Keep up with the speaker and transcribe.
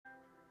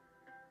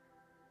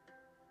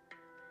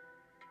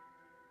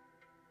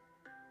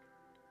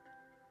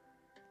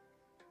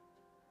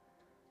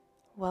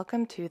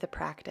Welcome to The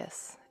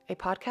Practice, a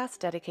podcast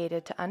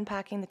dedicated to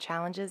unpacking the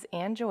challenges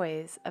and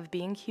joys of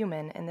being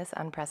human in this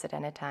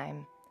unprecedented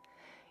time.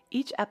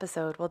 Each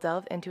episode will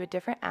delve into a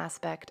different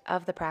aspect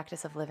of the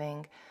practice of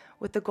living,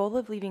 with the goal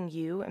of leaving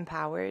you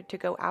empowered to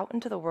go out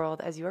into the world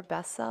as your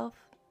best self,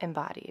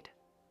 embodied.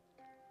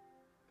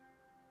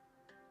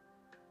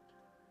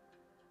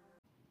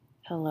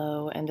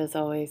 Hello, and as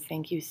always,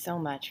 thank you so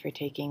much for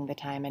taking the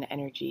time and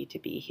energy to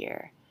be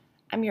here.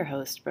 I'm your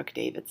host, Brooke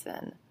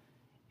Davidson.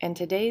 And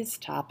today's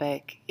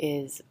topic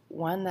is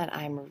one that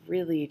I'm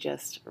really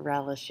just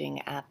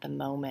relishing at the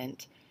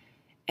moment,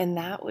 and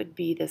that would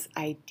be this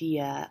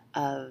idea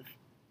of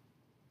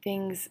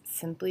things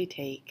simply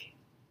take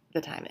the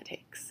time it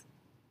takes.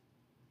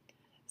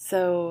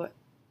 So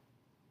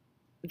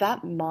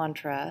that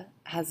mantra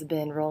has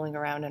been rolling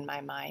around in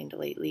my mind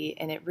lately,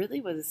 and it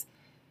really was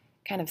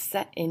kind of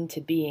set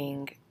into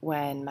being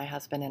when my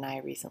husband and I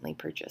recently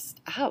purchased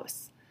a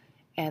house.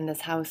 And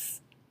this house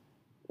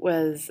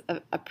was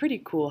a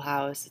pretty cool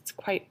house. It's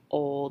quite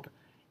old,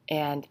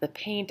 and the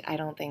paint I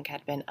don't think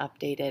had been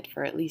updated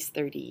for at least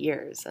 30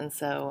 years. And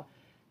so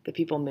the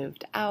people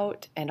moved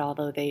out, and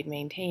although they'd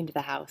maintained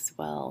the house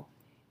well,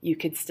 you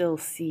could still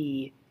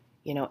see,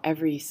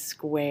 every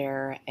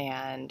square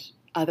and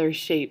other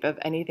shape of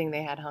anything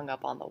they had hung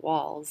up on the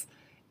walls,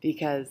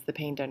 because the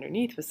paint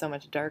underneath was so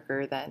much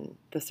darker than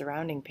the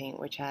surrounding paint,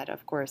 which had,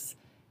 of course,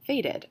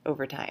 faded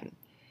over time.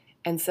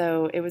 And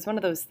so it was one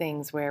of those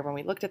things where when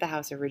we looked at the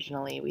house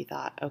originally, we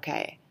thought,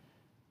 okay,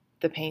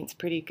 the paint's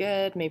pretty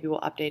good, maybe we'll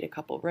update a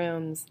couple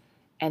rooms.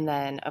 And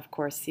then, of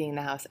course, seeing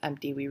the house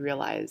empty, we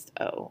realized,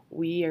 oh,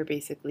 we are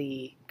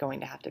basically going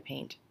to have to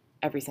paint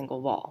every single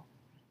wall.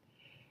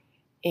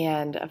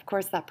 And of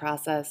course, that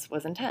process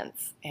was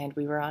intense, and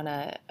we were on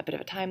a bit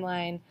of a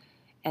timeline.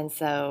 And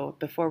so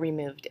before we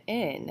moved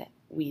in,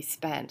 we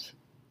spent,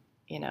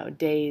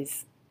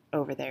 days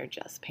over there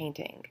just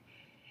painting.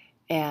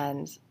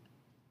 And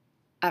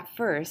at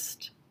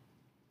first,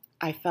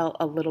 I felt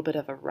a little bit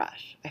of a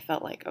rush. I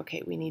felt like,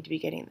 okay, we need to be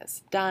getting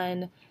this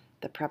done.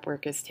 The prep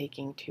work is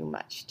taking too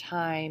much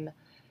time.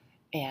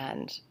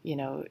 And,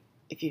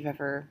 if you've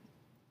ever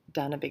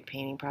done a big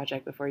painting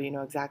project before, you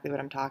know exactly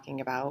what I'm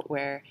talking about,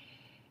 where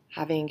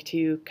having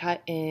to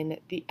cut in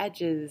the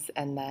edges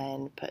and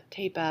then put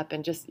tape up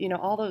and just,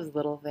 all those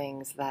little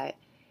things that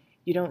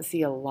you don't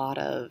see a lot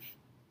of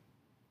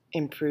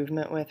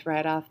improvement with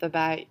right off the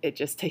bat. It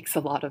just takes a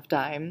lot of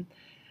time.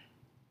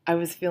 I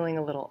was feeling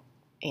a little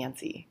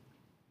antsy,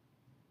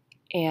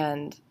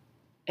 and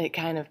it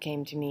kind of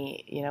came to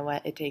me, you know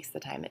what, it takes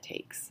the time it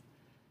takes,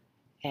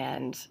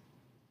 and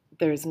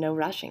there's no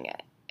rushing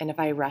it. And if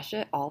I rush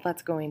it, all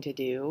that's going to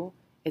do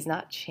is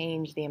not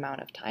change the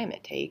amount of time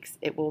it takes.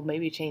 It will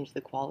maybe change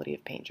the quality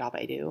of paint job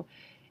I do.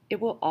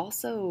 It will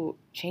also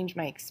change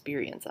my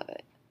experience of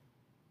it,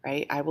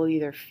 right? I will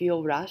either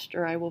feel rushed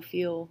or I will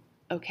feel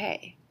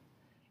okay.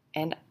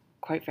 And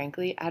quite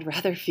frankly, I'd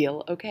rather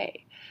feel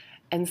okay.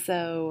 And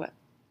so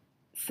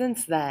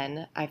since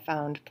then, I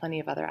found plenty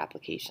of other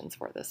applications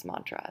for this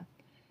mantra.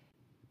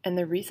 And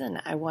the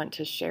reason I want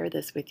to share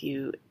this with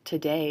you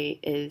today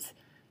is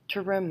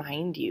to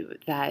remind you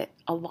that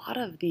a lot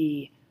of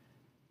the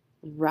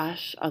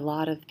rush, a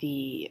lot of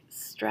the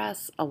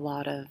stress, a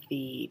lot of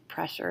the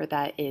pressure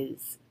that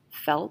is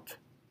felt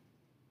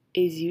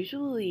is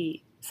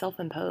usually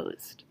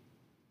self-imposed.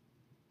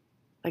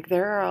 Like,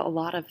 there are a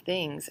lot of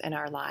things in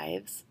our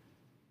lives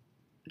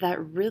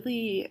that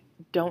really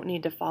don't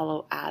need to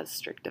follow as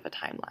strict of a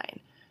timeline.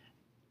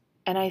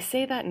 And I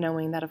say that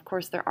knowing that, of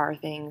course, there are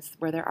things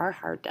where there are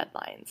hard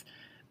deadlines,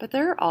 but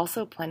there are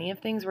also plenty of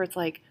things where it's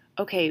like,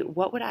 okay,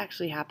 what would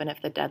actually happen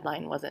if the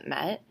deadline wasn't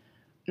met?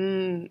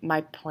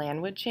 My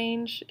plan would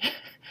change.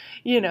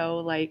 I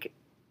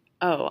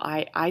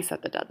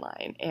set the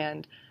deadline.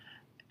 And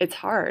it's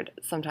hard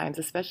sometimes,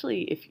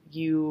 especially if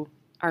you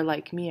are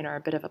like me and are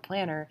a bit of a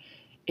planner.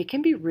 It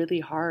can be really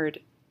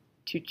hard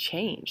to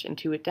change and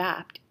to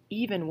adapt,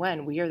 even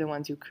when we are the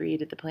ones who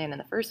created the plan in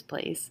the first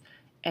place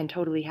and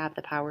totally have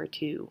the power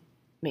to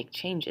make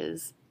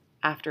changes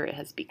after it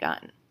has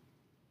begun.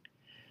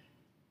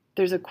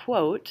 There's a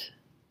quote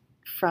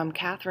from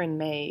Catherine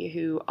May,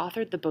 who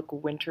authored the book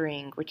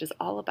Wintering, which is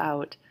all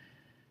about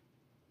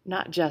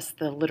not just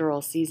the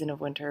literal season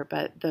of winter,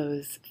 but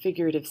those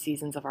figurative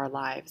seasons of our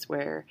lives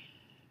where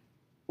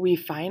we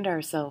find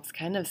ourselves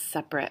kind of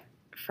separate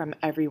from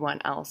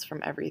everyone else,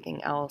 from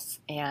everything else,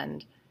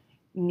 and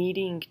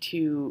needing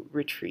to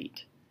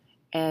retreat.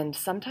 And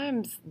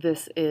sometimes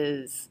this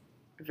is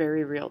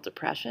very real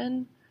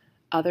depression.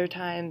 Other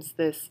times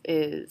this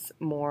is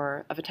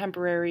more of a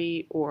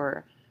temporary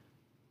or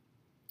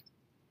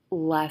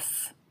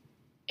less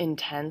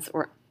intense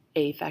or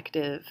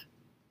affective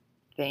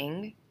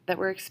thing that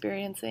we're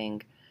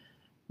experiencing.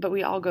 But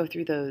we all go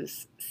through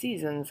those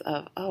seasons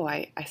of,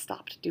 I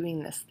stopped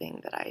doing this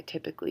thing that I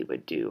typically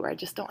would do, or I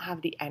just don't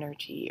have the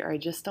energy, or I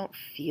just don't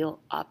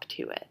feel up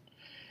to it.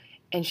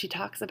 And she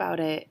talks about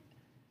it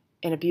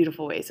in a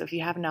beautiful way. So if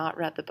you have not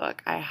read the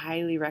book, I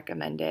highly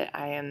recommend it.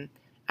 I am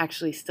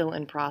actually still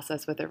in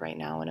process with it right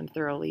now, and I'm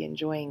thoroughly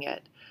enjoying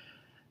it.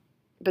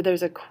 But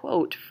there's a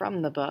quote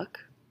from the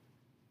book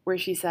where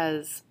she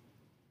says,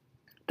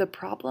 "The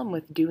problem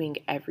with doing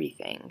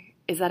everything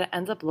is that it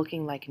ends up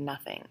looking like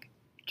nothing,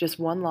 just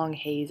one long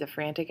haze of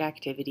frantic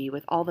activity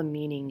with all the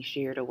meaning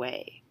sheared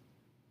away."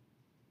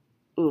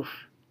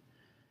 Oof.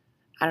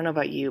 I don't know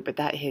about you, but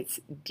that hits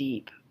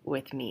deep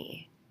with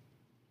me.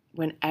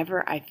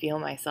 Whenever I feel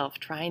myself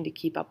trying to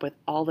keep up with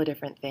all the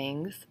different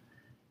things,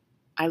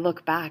 I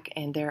look back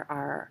and there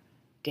are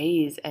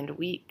days and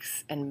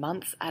weeks and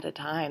months at a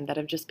time that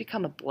have just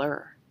become a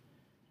blur.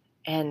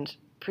 And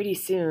pretty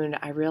soon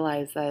I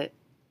realize that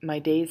my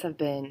days have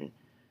been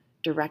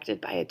directed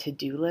by a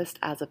to-do list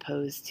as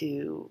opposed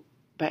to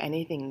by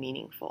anything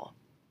meaningful.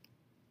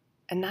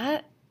 And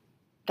that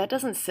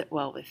doesn't sit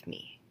well with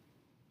me.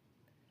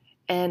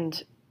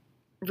 And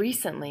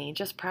recently,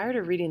 just prior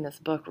to reading this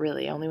book,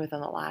 really, only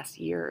within the last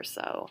year or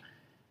so,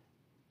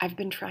 I've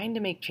been trying to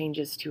make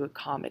changes to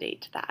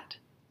accommodate that.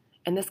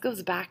 And this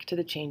goes back to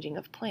the changing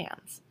of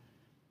plans,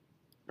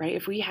 right?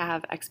 If we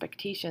have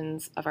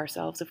expectations of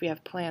ourselves, if we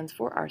have plans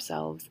for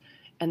ourselves,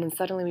 and then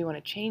suddenly we want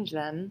to change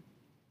them,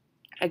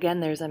 again,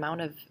 there's an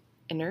amount of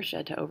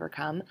inertia to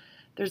overcome.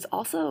 There's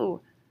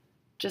also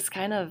just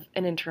kind of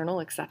an internal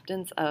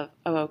acceptance of,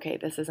 oh, okay,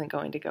 this isn't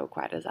going to go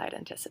quite as I'd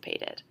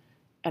anticipated.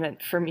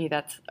 And for me,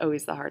 that's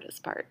always the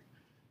hardest part.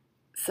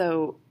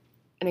 So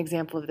an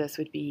example of this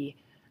would be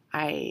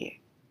I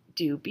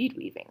do bead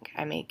weaving.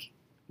 I make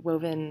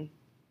woven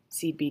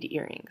seed bead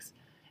earrings.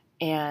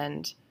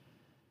 And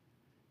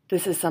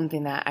this is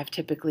something that I've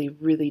typically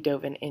really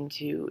dove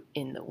into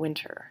in the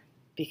winter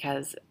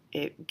because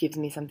it gives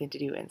me something to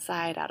do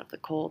inside, out of the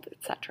cold,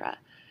 etc.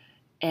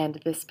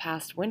 And this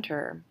past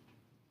winter,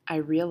 I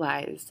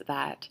realized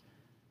that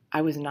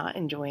I was not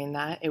enjoying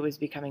that. It was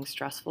becoming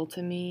stressful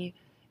to me.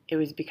 It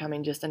was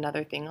becoming just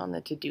another thing on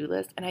the to-do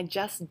list, and I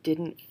just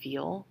didn't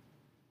feel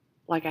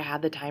like I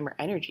had the time or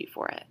energy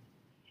for it.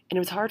 And it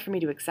was hard for me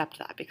to accept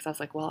that because I was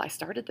like, well, I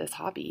started this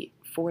hobby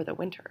for the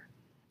winter.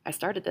 I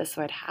started this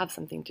so I'd have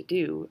something to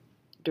do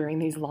during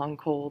these long,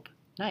 cold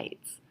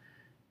nights.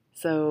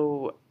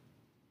 So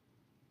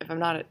if I'm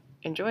not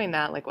enjoying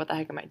that, like, what the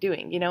heck am I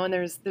doing? And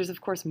there's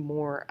of course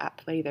more at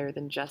play there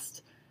than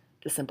just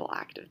the simple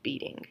act of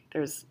beading.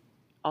 There's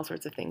all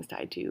sorts of things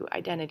tied to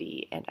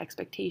identity and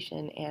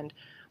expectation and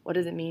what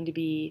does it mean to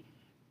be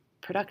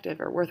productive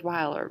or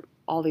worthwhile or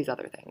all these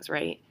other things,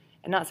 right?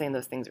 I'm not saying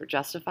those things are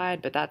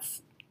justified, but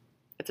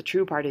it's a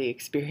true part of the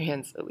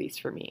experience, at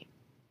least for me.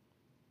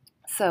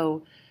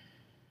 So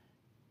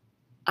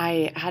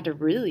I had to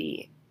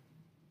really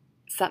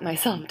set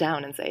myself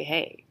down and say,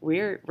 hey,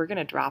 we're going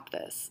to drop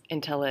this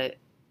until it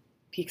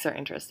piques our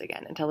interest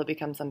again, until it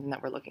becomes something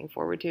that we're looking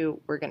forward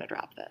to. We're going to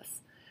drop this.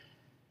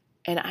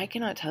 And I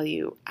cannot tell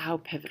you how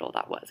pivotal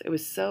that was. It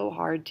was so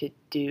hard to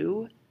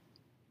do,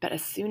 but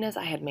as soon as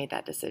I had made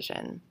that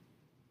decision,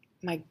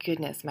 my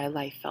goodness, my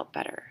life felt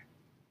better.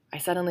 I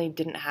suddenly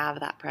didn't have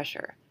that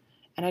pressure.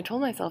 And I told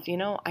myself,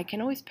 I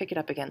can always pick it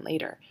up again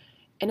later.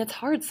 And it's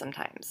hard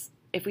sometimes.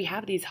 If we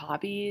have these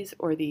hobbies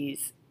or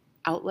these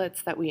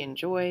outlets that we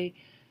enjoy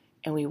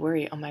and we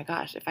worry, oh my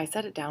gosh, if I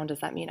set it down,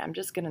 does that mean I'm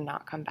just going to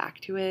not come back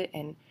to it?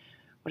 And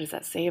what does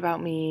that say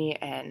about me?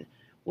 And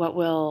what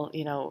will,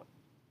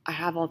 I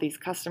have all these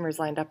customers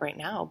lined up right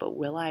now, but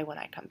will I when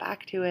I come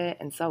back to it?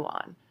 And so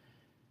on.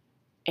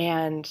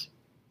 And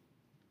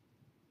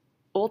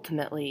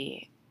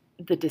ultimately,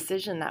 the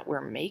decision that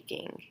we're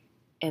making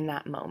in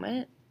that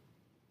moment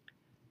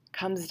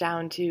comes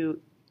down to,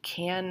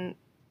 can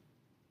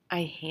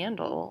I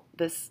handle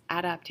this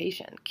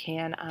adaptation?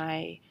 Can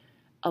I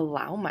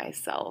allow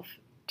myself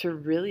to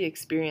really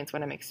experience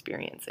what I'm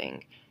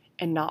experiencing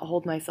and not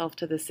hold myself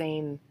to the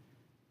same,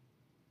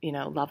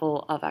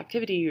 level of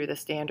activity or the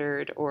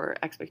standard or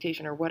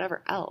expectation or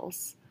whatever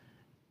else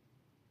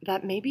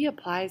that maybe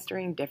applies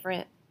during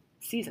different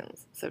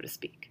seasons, so to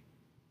speak.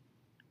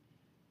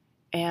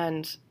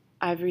 And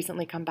I've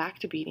recently come back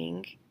to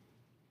beading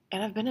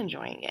and I've been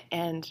enjoying it.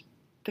 And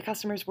the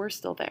customers were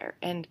still there.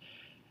 And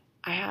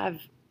I have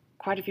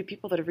quite a few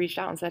people that have reached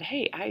out and said,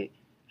 hey, I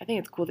think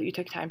it's cool that you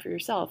took time for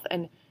yourself.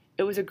 And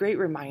it was a great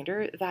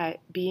reminder that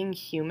being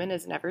human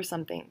is never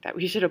something that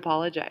we should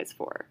apologize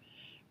for,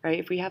 right?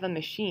 If we have a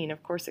machine,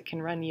 of course it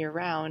can run year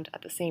round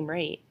at the same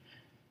rate.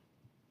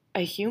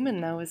 A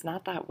human, though, is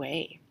not that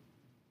way.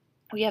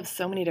 We have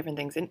so many different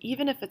things. And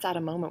even if it's at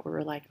a moment where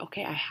we're like,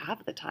 okay, I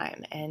have the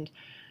time and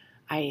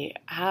I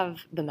have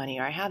the money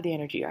or I have the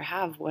energy or I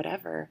have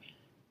whatever,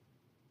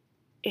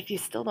 if you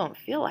still don't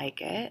feel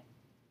like it,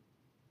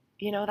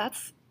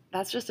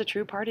 that's just a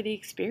true part of the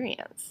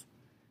experience.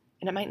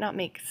 And it might not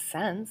make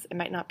sense. It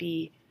might not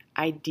be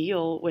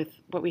ideal with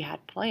what we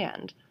had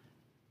planned.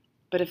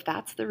 But if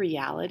that's the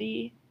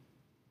reality,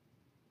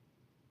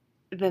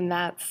 then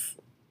that's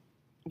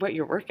what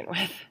you're working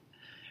with,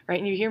 right?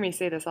 And you hear me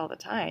say this all the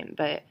time,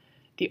 but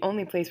the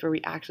only place where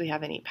we actually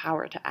have any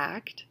power to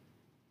act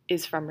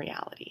is from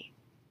reality,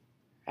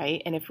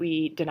 right? And if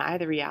we deny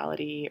the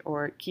reality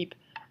or keep,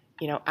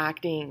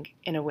 acting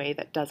in a way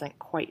that doesn't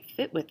quite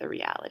fit with the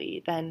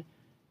reality, then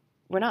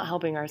we're not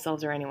helping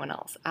ourselves or anyone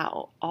else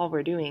out. All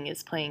we're doing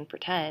is playing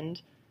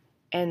pretend,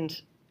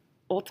 and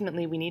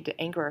ultimately we need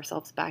to anchor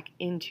ourselves back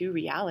into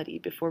reality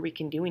before we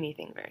can do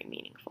anything very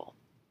meaningful.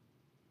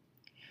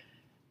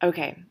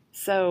 Okay,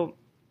 so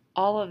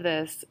all of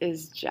this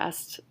is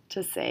just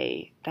to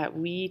say that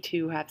we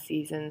too have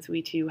seasons,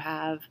 we too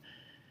have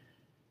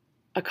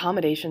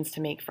accommodations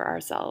to make for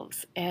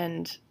ourselves,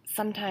 and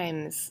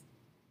sometimes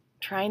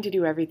trying to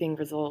do everything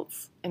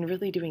results in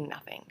really doing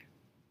nothing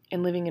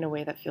and living in a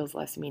way that feels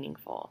less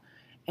meaningful.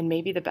 And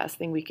maybe the best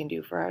thing we can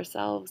do for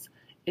ourselves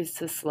is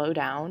to slow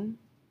down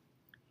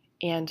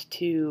and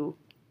to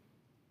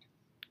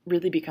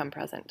really become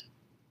present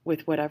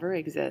with whatever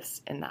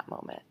exists in that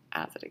moment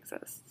as it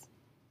exists.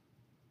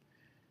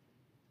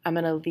 I'm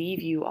going to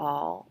leave you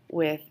all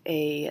with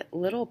a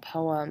little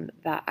poem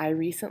that I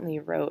recently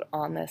wrote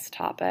on this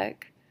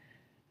topic.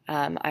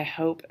 I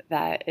hope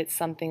that it's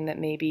something that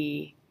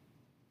maybe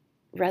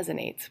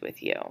resonates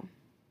with you.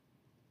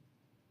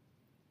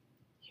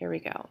 Here we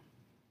go.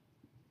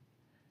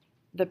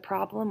 The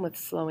problem with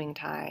slowing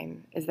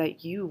time is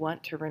that you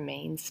want to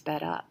remain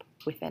sped up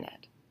within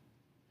it.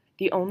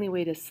 The only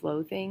way to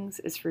slow things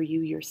is for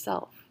you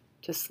yourself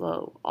to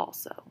slow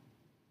also.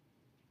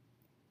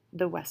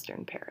 The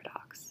Western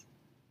Paradox.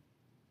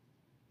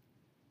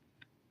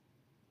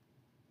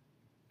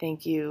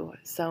 Thank you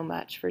so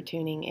much for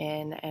tuning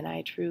in, and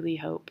I truly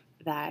hope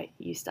that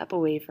you step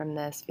away from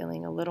this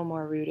feeling a little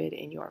more rooted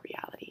in your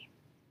reality.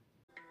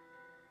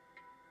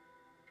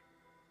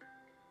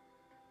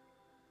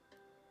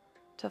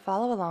 To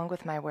follow along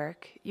with my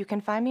work, you can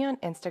find me on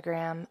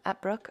Instagram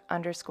at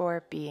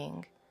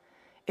Brooke_being.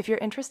 If you're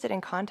interested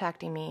in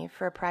contacting me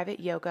for a private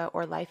yoga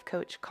or life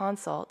coach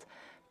consult,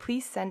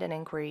 please send an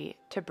inquiry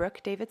to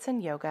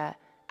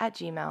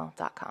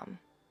brookedavidsonyoga@gmail.com.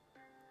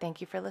 Thank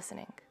you for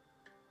listening.